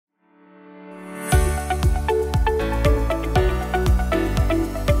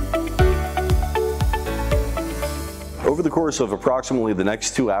over the course of approximately the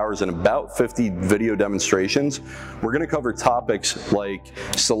next 2 hours and about 50 video demonstrations, we're going to cover topics like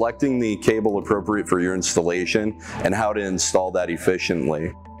selecting the cable appropriate for your installation and how to install that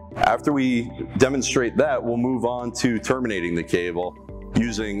efficiently. After we demonstrate that, we'll move on to terminating the cable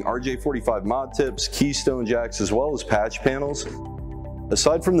using RJ45 mod tips, keystone jacks, as well as patch panels.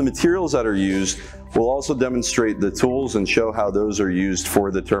 Aside from the materials that are used, we'll also demonstrate the tools and show how those are used for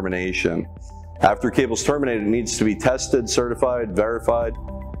the termination. After cable's terminated, it needs to be tested, certified, verified.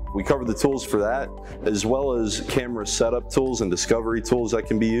 We cover the tools for that, as well as camera setup tools and discovery tools that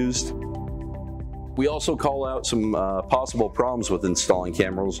can be used. We also call out some possible problems with installing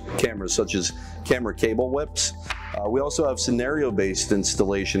cameras such as camera cable whips. We also have scenario-based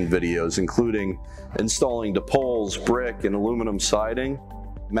installation videos, including installing to poles, brick, and aluminum siding,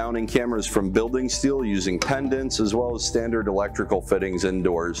 mounting cameras from building steel using pendants, as well as standard electrical fittings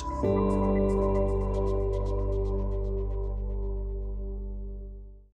indoors.